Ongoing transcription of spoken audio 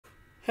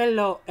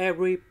Hello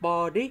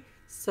everybody,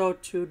 so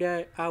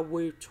today I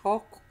will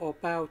talk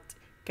about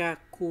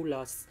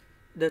calculus.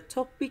 The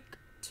topic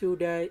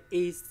today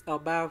is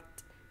about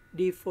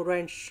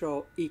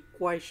differential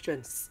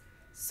equations.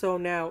 So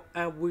now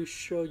I will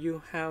show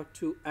you how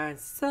to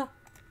answer.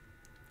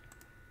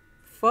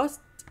 First,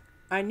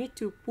 I need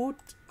to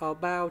put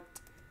about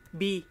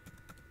b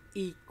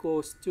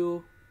equals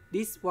to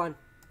this one.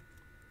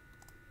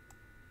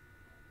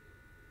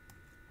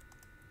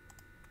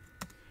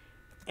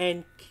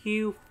 And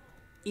q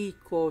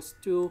equals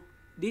to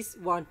this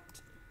one.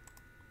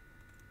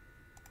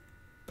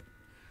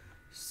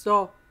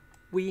 So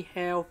we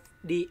have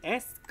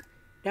dx.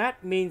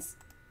 That means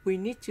we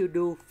need to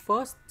do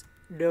first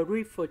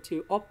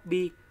derivative of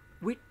b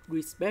with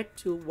respect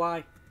to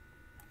y.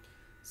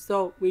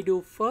 So we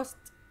do first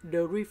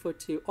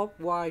derivative of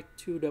y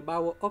to the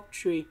power of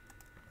 3.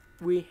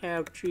 We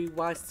have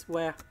 3y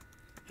squared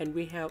and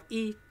we have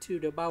e to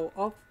the power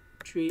of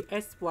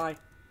 3xy.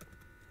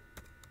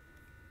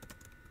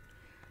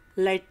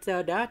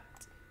 Later that,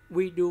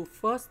 we do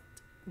first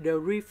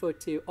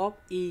derivative of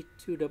e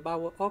to the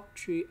power of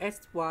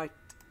 3xy.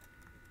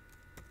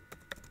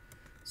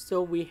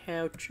 So we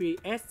have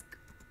 3x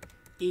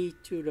e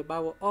to the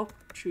power of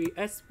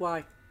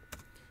 3xy.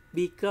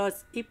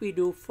 Because if we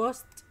do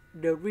first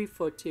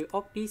derivative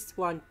of this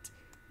one,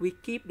 we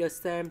keep the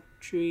same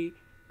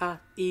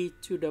e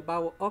to the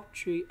power of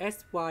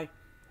 3xy.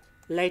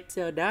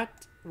 Later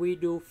that, we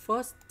do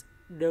first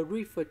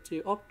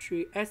derivative of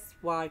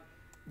 3xy.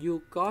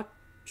 You got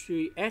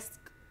 3x.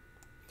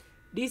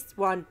 This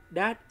one,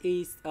 that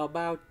is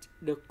about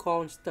the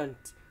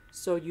constant,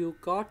 so you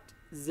got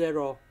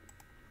 0.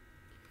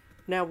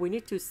 Now we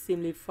need to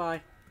simplify.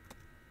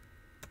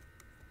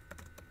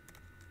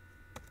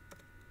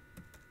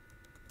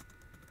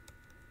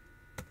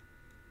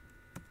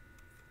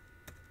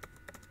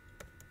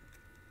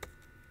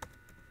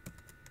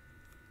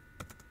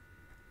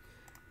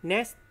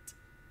 Next,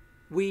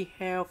 we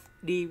have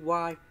dy,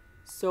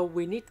 so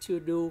we need to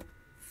do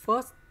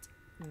first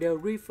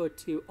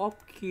derivative of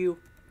q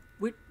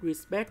with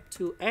respect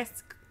to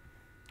x.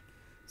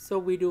 So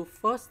we do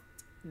first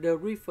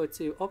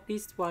derivative of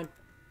this one.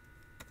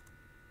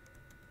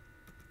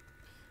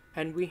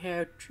 And we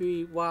have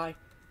 3y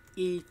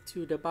e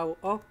to the power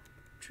of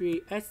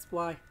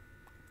 3xy.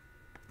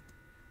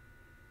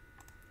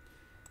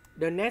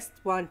 The next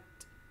one,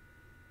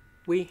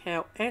 we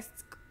have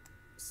x,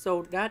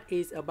 so that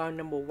is about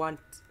number 1.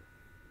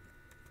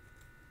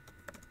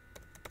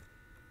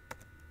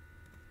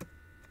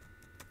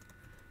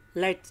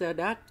 Later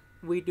that,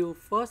 we do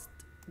first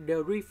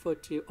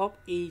derivative of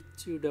e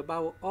to the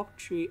power of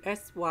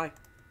 3xy.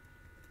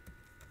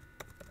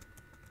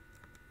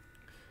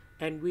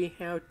 And we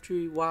have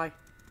 3y.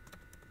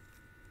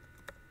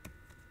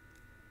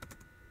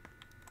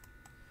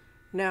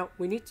 Now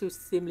we need to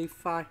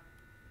simplify.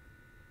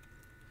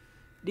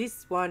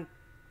 This one,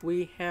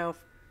 we have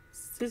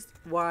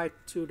 6y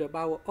to the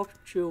power of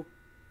 2.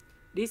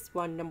 This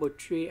one, number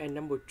 3 and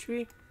number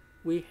 3.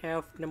 We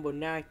have number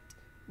 9.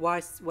 Y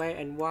squared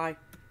and y,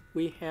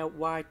 we have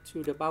y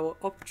to the power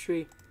of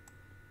 3.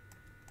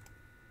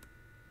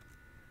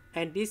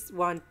 And this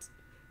one,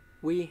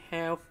 we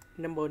have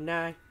number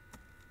 9,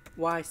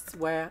 y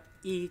squared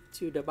e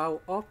to the power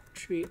of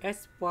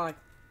 3xy.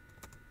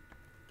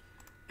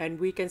 And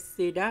we can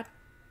see that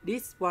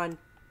this one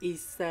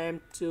is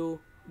same to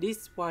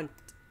this one.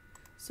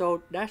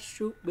 So that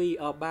should be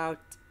about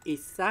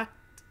exact.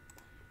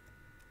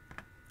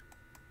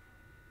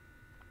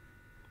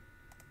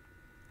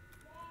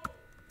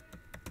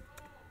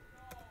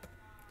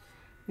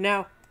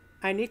 Now,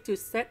 I need to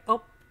set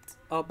up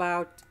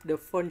about the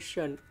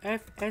function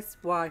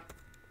fxy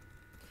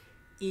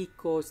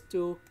equals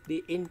to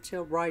the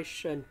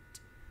integration.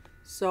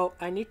 So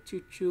I need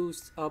to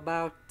choose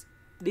about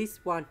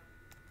this one.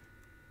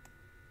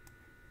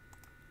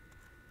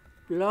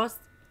 Plus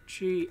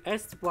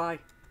 3xy.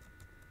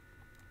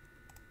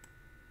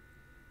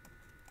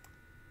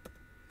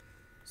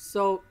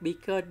 So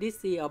because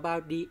this is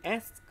about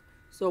dx,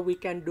 so we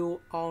can do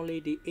only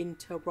the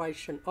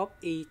integration of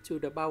e to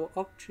the power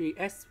of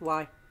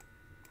 3xy.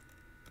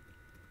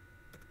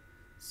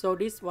 So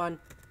this one,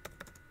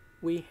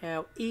 we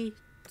have e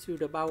to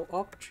the power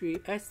of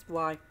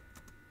 3xy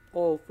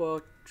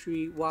over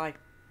 3y.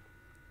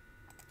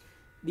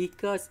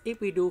 Because if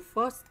we do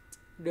first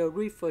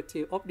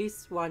derivative of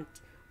this one,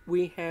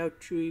 we have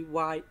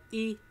 3y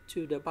e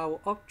to the power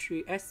of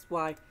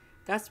 3xy.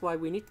 That's why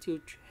we need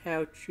to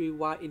have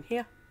 3y in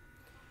here.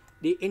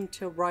 The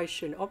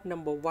integration of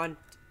number 1,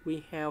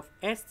 we have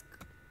s.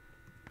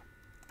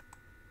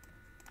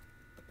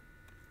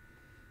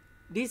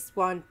 This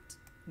one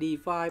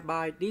divided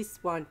by this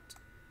one,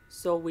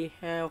 so we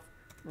have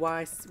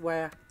y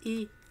squared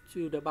e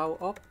to the power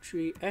of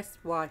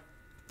 3xy.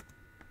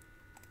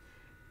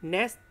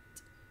 Next,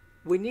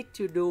 we need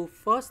to do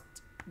first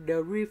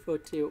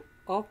derivative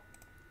of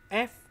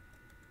f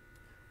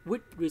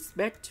with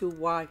respect to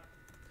y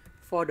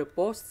for the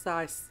both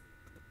sides.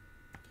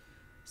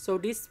 So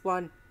this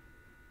one,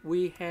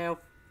 we have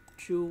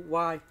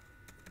 2y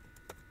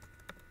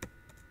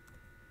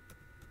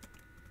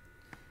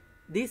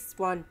this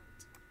one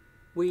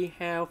we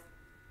have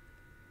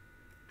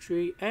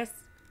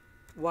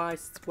 3xy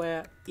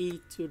squared e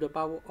to the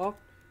power of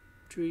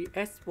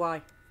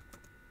 3xy.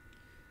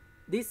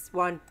 This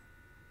one,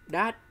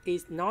 that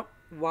is not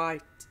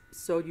white,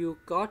 so you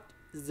got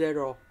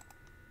 0.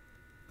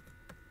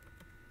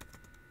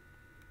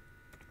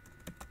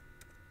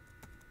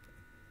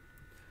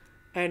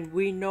 And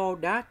we know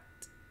that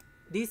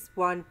this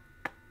one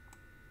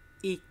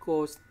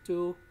equals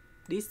to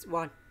this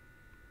one.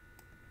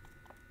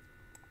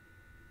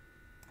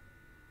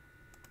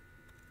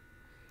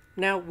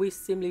 Now we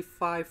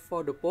simplify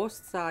for the both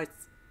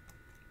sides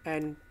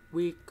and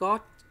we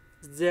got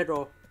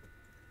 0.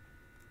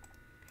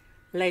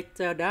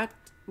 Later that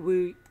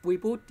we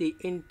put the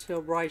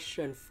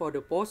integration for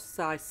the both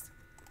sides.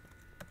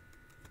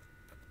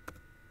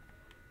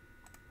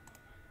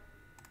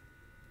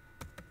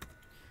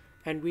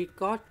 And we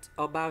got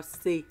about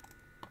c.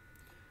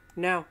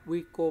 Now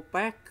we go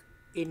back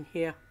in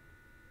here.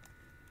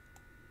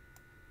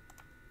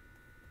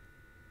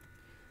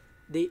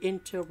 The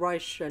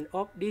integration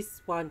of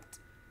this one,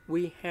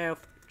 we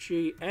have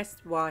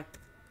 3xy.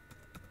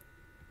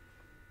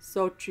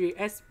 So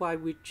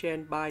 3xy we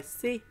change by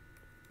c.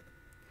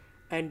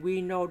 And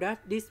we know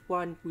that this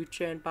one we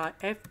change by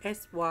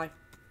fxy.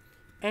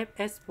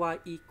 Fxy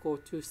equal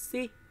to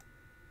c.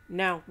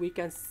 Now we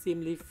can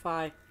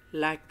simplify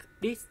like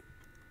this.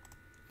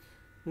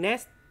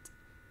 Next,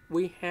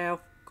 we have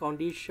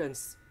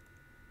conditions.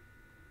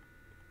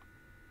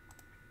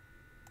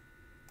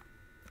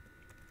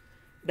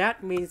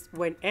 That means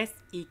when s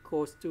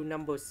equals to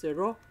number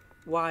 0,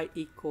 y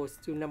equals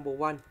to number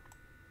 1.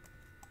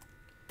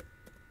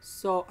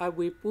 So I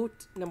will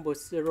put number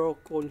 0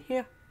 cone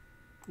here,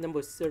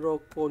 number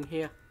 0 cone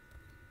here,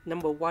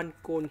 number 1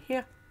 cone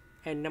here,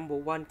 and number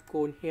 1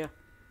 cone here.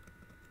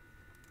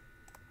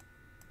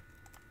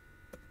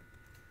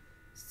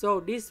 So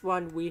this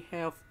one we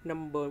have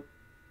number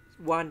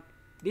 1,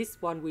 this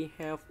one we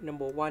have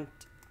number 1.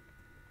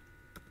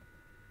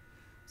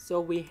 So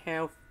we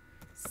have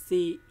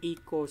c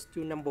equals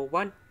to number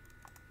 1.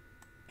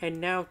 And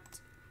now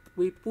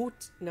we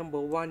put number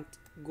 1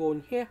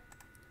 gone here.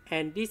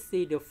 And this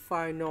is the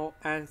final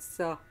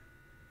answer.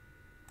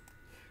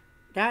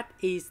 That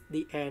is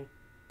the end.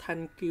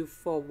 Thank you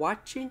for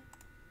watching.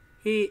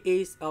 Here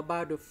is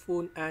about the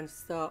full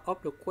answer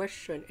of the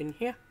question in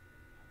here.